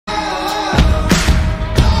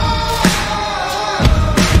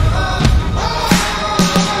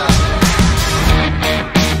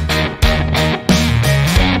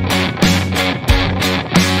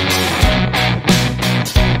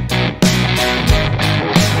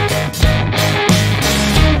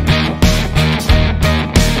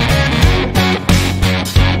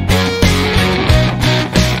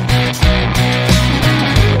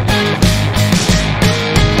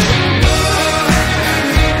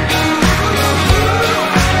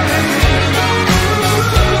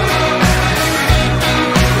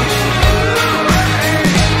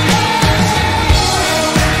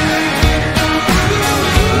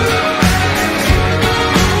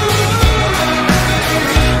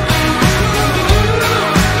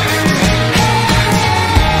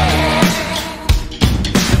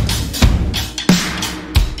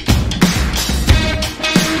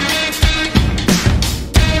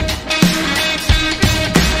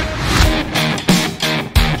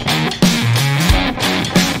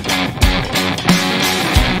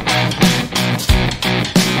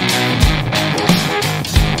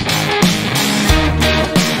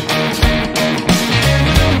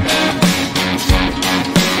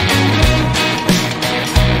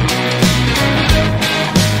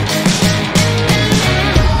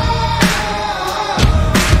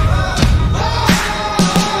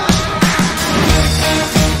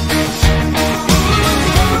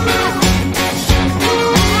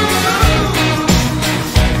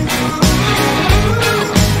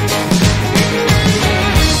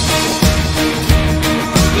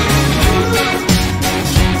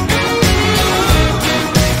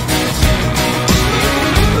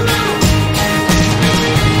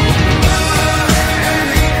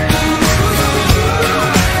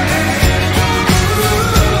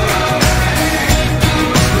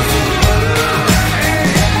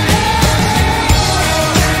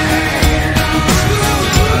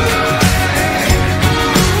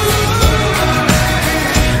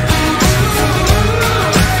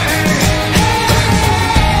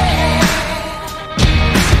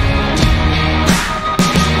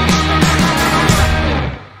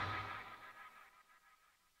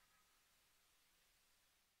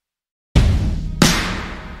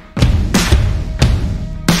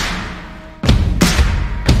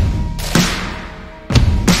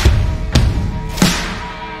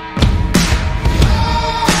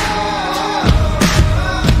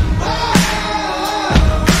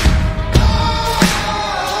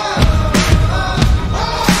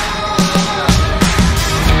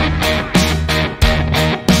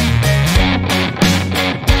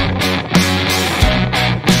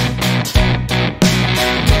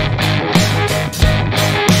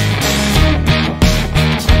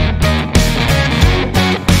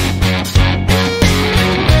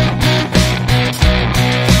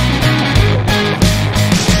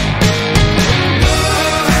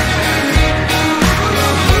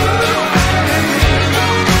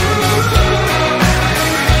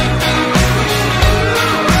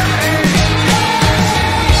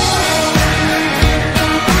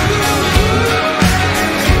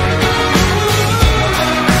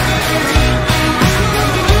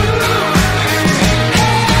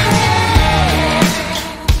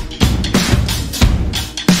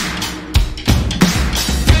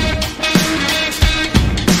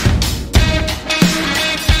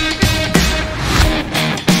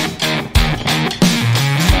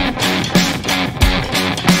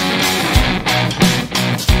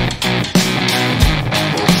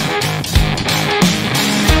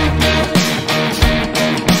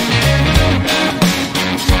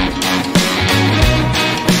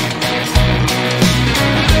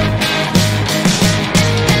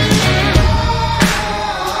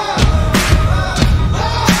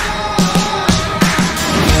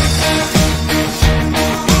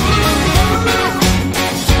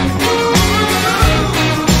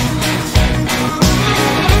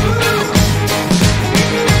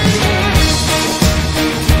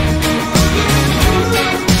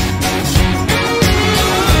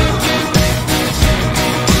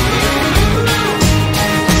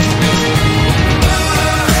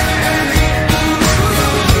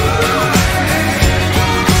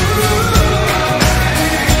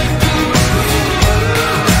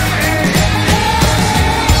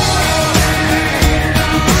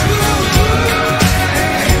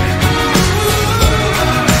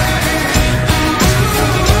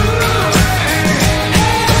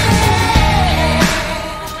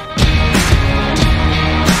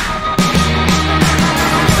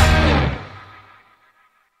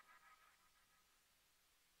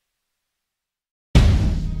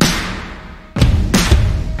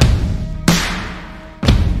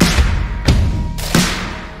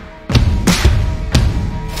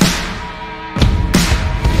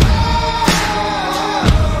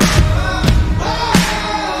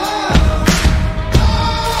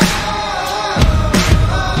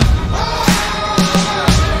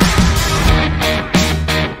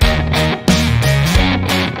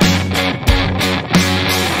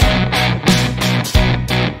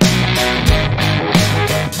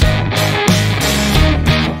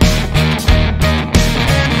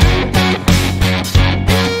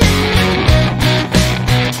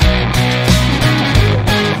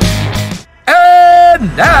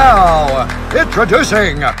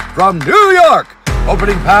Introducing, from New York,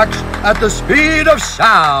 opening packs at the speed of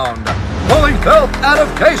sound, pulling filth out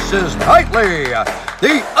of cases nightly,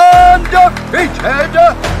 the undefeated,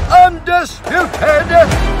 undisputed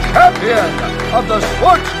champion of the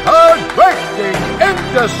sports card breaking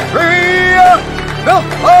industry,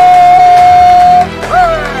 Filth Bags.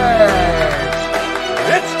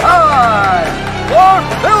 It's time for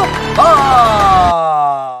Filth Bomb.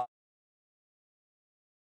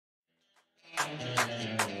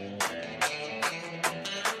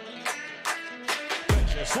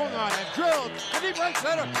 Swung on and drilled, and deep right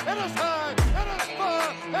center, and a side, and a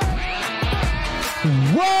spot,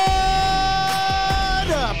 What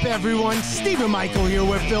up, everyone? Stephen Michael here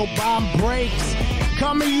with Filth Bomb Breaks,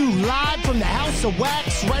 coming to you live from the House of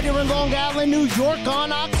Wax right here in Long Island, New York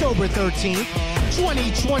on October 13th,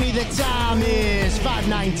 2020. The time is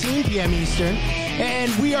 5:19 p.m. Eastern,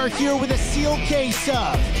 and we are here with a sealed case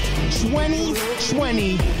of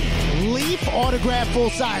 2020 Leaf autograph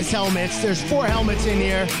full-size helmets. There's 4 helmets in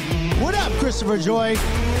here. What up, Christopher Joy?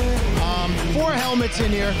 4 helmets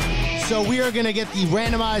in here. So we are going to get the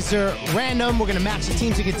randomizer random. We're going to match the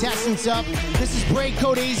teams and contestants up. This is break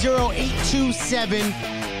code A0827.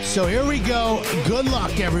 So here we go. Good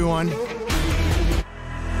luck, everyone.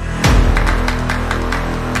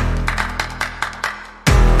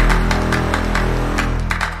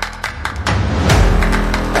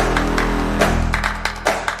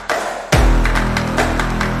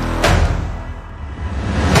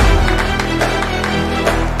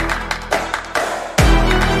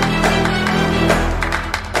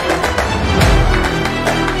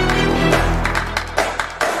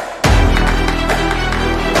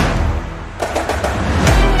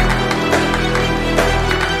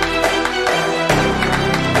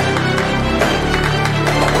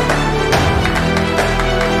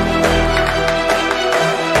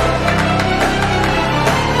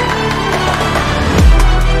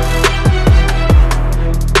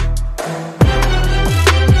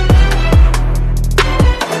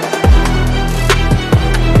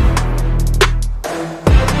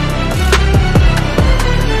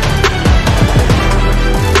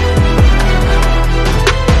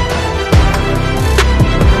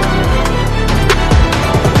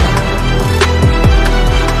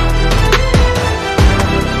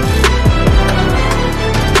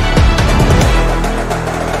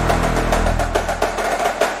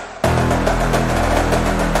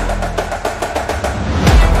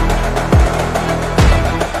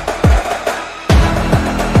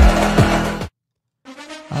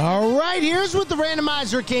 Here's what the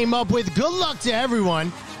randomizer came up with. Good luck to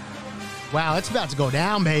everyone. Wow, it's about to go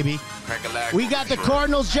down, baby. We got the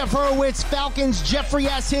Cardinals, Jeff Hurwitz, Falcons, Jeffrey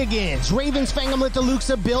S. Higgins, Ravens, Fangam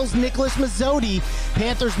Litaluxa, Bills, Nicholas Mazzotti,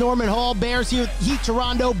 Panthers, Norman Hall, Bears, Heat,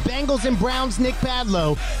 Toronto, Bengals and Browns, Nick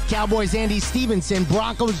Padlow, Cowboys, Andy Stevenson,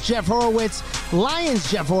 Broncos, Jeff Horowitz,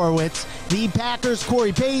 Lions, Jeff Horowitz, the Packers,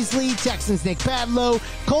 Corey Paisley, Texans, Nick Padlow,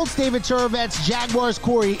 Colts, David Turovets, Jaguars,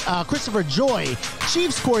 Christopher Joy,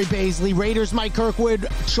 Chiefs, Corey Paisley, Raiders, Mike Kirkwood,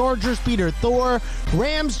 Chargers, Peter Thor,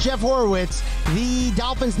 Rams, Jeff Horowitz, the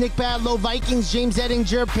Dolphins, Nick Padlow, Vikings, James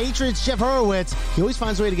Ettinger, Patriots, Jeff Horowitz. He always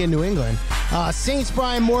finds a way to get in New England. Saints,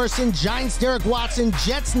 Brian Morrison, Giants, Derek Watson,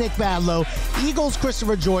 Jets, Nick Badlow, Eagles,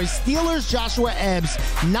 Christopher Joy, Steelers, Joshua Ebbs,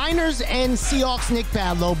 Niners and Seahawks, Nick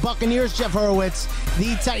Badlow, Buccaneers, Jeff Horowitz,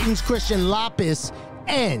 the Titans, Christian Lapis,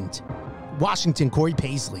 and Washington, Corey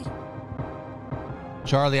Paisley.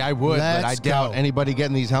 Charlie, I would, but I doubt anybody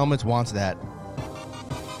getting these helmets wants that.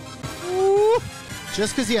 Ooh,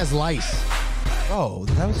 just because he has lice. Oh,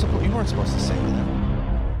 that was you weren't supposed to say that.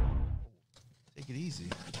 Take it easy.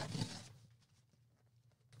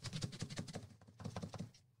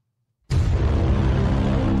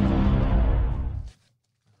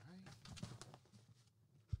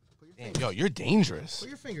 Damn, yo, you're dangerous. Put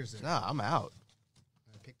your fingers in. Nah, I'm out.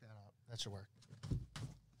 Pick that up. That should work.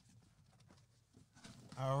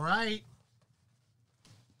 All right.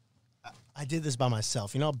 I did this by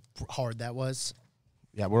myself. You know how hard that was?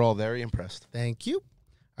 Yeah, we're all very impressed. Thank you.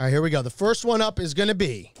 All right, here we go. The first one up is going to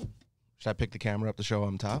be... Should I pick the camera up to show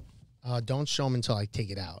I'm top? Don't show them until I take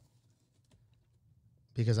it out.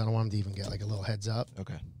 Because I don't want them to even get like a little heads up.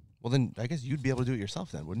 Okay. Well, then I guess you'd be able to do it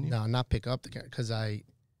yourself then, wouldn't you? No, not pick up the camera. Because I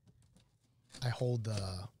hold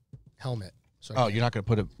the helmet. So oh, you're not going to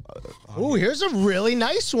put it... Ooh, here's a really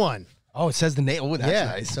nice one. Oh, it says the name. Oh,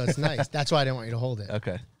 that's nice. So it's nice. That's why I didn't want you to hold it.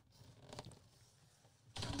 Okay.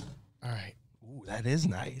 All right. Ooh, that is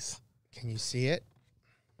nice. Can you see it?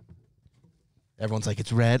 Everyone's like,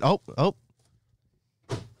 it's red. Oh.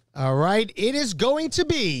 All right. It is going to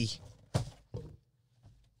be...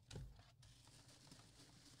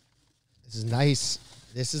 This is nice.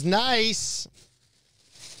 This is nice.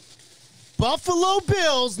 Buffalo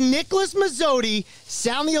Bills, Nicholas Mazzotti.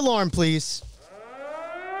 Sound the alarm, please.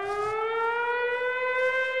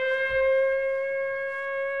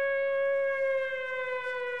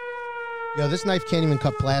 Yo, this knife can't even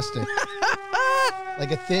cut plastic.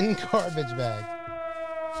 Like a thin garbage bag.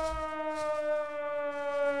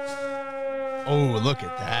 Oh, look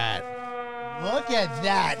at that. Look at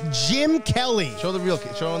that. Jim Kelly. Show the real,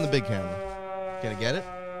 show on the big camera. Can I get it?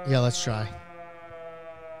 Yeah, let's try.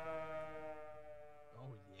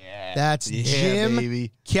 Oh, yeah. That's Jim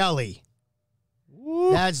baby. Kelly.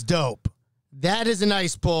 Woo. That's dope. That is a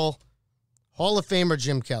nice pull. Hall of Famer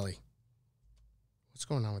Jim Kelly. What's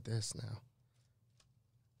going on with this now?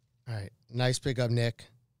 All right. Nice pickup, Nick.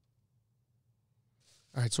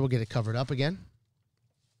 All right, so we'll get it covered up again.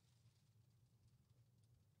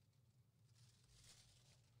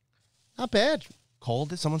 Not bad.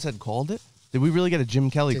 Called it? Someone said called it? Did we really get a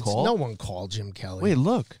Jim Kelly call? No one called Jim Kelly. Wait,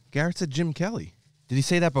 look. Garrett said Jim Kelly. Did he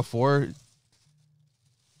say that before?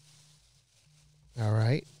 All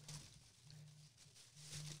right.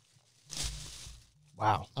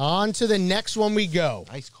 Wow. On to the next one we go.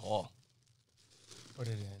 Nice call. Put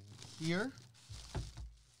it in here.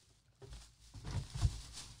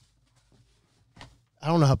 I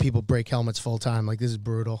don't know how people break helmets full time. Like, this is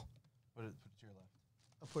brutal. Put it to your left.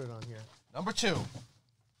 I'll put it on here. Number 2.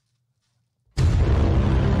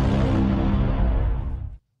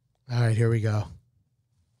 All right, here we go.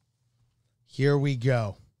 Here we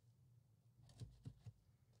go.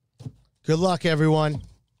 Good luck, everyone.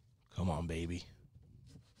 Come on, baby.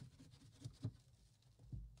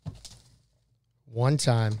 One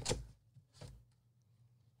time.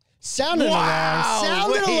 Sound an Wow, alarm.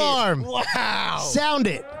 Sound an wait. alarm. Wow. Sound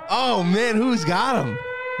it. Oh, man, who's got him?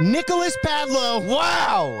 Nicholas Padlow.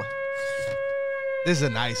 Wow. This is a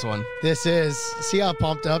nice one. This is. See how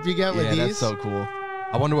pumped up you get with Yeah, these? that's so cool.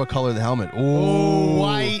 I wonder what color the helmet. Oh, Ooh.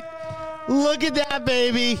 white. Look at that,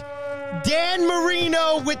 baby. Dan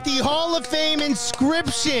Marino with the Hall of Fame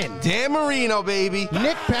inscription. Dan Marino, baby.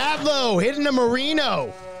 Nick Padlow hitting a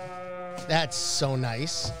Marino. That's so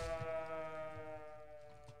nice.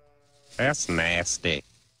 That's nasty.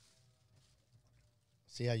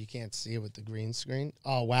 See how you can't see it with the green screen?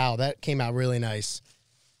 Oh, wow. That came out really nice.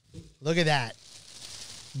 Look at that.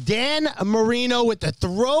 Dan Marino with the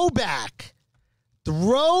throwback.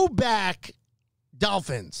 Throwback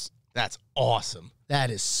Dolphins. That's awesome.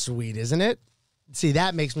 That is sweet, isn't it? See,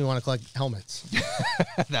 that makes me want to collect helmets.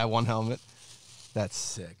 That one helmet. That's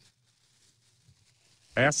sick.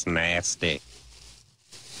 That's nasty.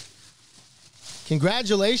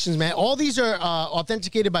 Congratulations, man. All these are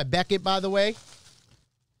authenticated by Beckett, by the way.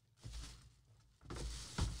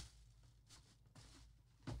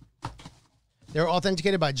 They're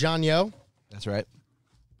authenticated by John Yo. That's right.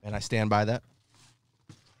 And I stand by that.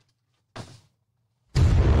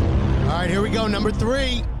 All right, here we go. Number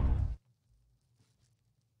 3.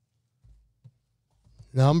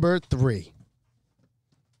 Number 3.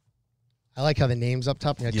 I like how the name's up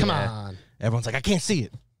top. You're like, come Yeah. on. Everyone's like, I can't see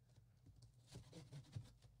it.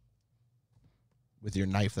 With your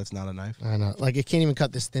knife, that's not a knife. I know. Like, it can't even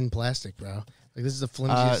cut this thin plastic, bro. Like, this is the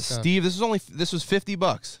flimsiest stuff. Steve, this was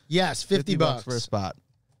 $50. Yes, 50 bucks. for a spot.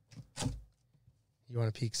 You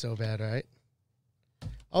want to peek so bad, right?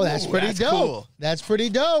 Oh, that's pretty that's dope. cool. That's pretty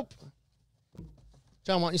dope.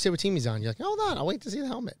 John, why don't you say what team he's on? You're like, hold on, I'll wait to see the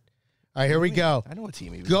helmet. All right, here we go. I know what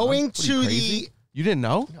team he was Going on. What, are you to crazy? the... You didn't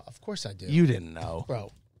know? No, of course I do. You didn't know.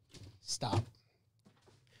 Bro, stop.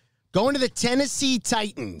 Going to the Tennessee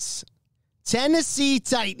Titans. Tennessee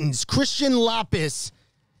Titans. Christian Lopez.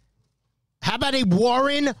 How about a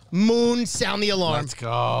Warren Moon? Sound the alarm. Let's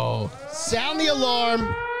go. Sound the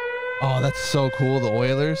alarm. Oh, that's so cool. The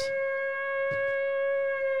Oilers.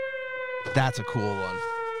 That's a cool one.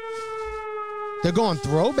 They're going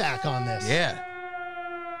throwback on this. Yeah.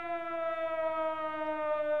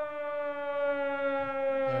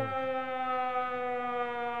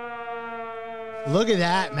 Look at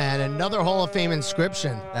that, man. Another Hall of Fame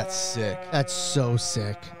inscription. That's sick. That's so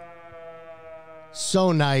sick.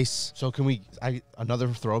 So nice. So can we another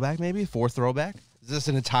throwback maybe? 4 throwback? Is this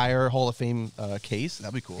an entire Hall of Fame case?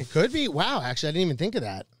 That'd be cool. It could be. Wow, actually, I didn't even think of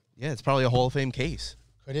that. Yeah, it's probably a Hall of Fame case.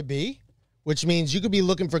 Could it be? Which means you could be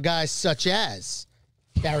looking for guys such as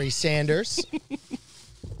Barry Sanders.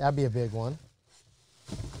 That'd be a big one.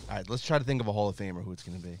 All right, let's try to think of a Hall of Famer who it's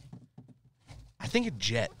going to be. I think a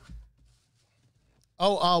Jet.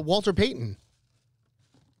 Oh, Walter Payton.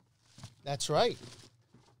 That's right.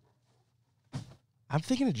 I'm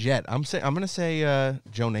thinking a Jet. I'm going to say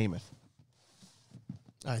Joe Namath.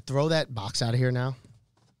 All right, throw that box out of here now.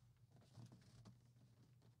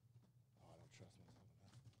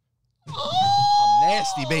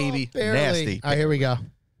 Nasty, baby. Barely. Nasty. All right, here we go.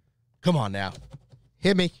 Come on now.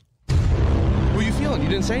 Hit me. Who are you feeling? You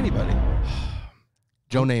didn't say anybody.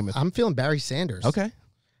 Joe Namath. I'm feeling Barry Sanders. Okay.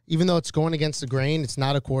 Even though it's going against the grain, it's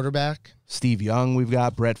not a quarterback. Steve Young, we've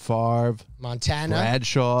got Brett Favre. Montana.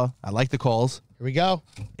 Bradshaw. I like the calls. Here we go.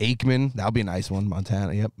 Aikman. That'll be a nice one.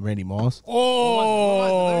 Montana. Yep. Randy Moss.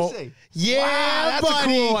 Oh. Yeah, wow, that's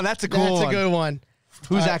buddy. a cool one. That's a cool one. That's a good one.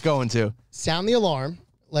 Who's that going to? Sound the alarm.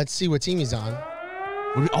 Let's see what team he's on.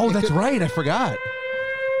 Oh, that's right. I forgot.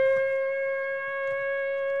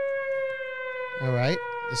 All right.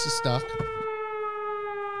 This is stuck.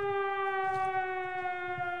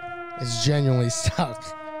 It's genuinely stuck.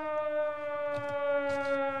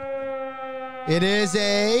 It is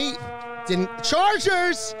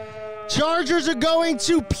Chargers. Chargers are going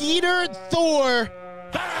to Peter Thor.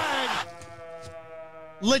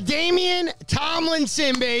 LaDainian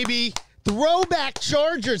Tomlinson, baby. Throwback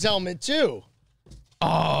Chargers helmet, too.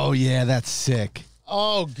 Oh, yeah, that's sick.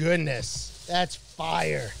 Oh, goodness. That's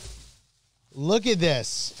fire. Look at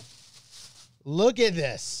this. Look at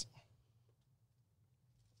this.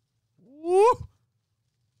 Woo.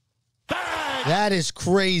 That is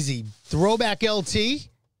crazy. Throwback LT.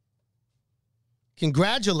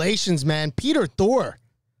 Congratulations, man. Peter Thor.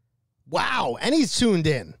 Wow. And he's tuned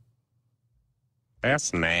in.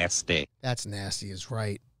 That's nasty. That's nasty is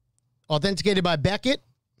right. Authenticated by Beckett.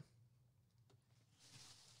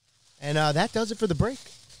 And that does it for the break.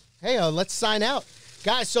 Hey, let's sign out.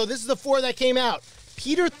 Guys, so this is the 4 that came out.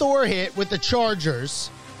 Peter Thor hit with the Chargers.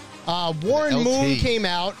 Warren Moon came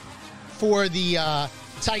out for the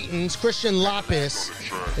Titans. Christian Lapis.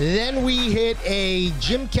 Then we hit a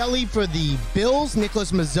Jim Kelly for the Bills,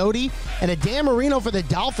 Nicholas Mazzotti, and a Dan Marino for the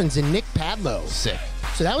Dolphins and Nick Padlow. Sick.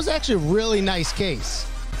 So that was actually a really nice case.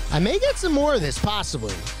 I may get some more of this,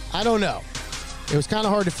 possibly. I don't know. It was kind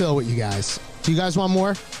of hard to fill with you guys. Do you guys want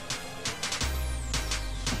more?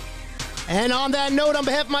 And on that note, on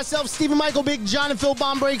behalf of myself, Stephen Michael, Big John, and Phil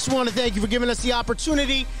Bomb Breaks, we want to thank you for giving us the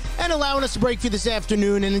opportunity and allowing us to break for you this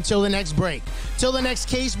afternoon. And until the next break, till the next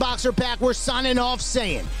Case Boxer Pack, we're signing off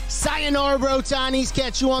saying, sayonara, bro, Tani's.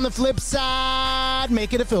 Catch you on the flip side.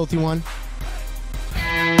 Make it a filthy one.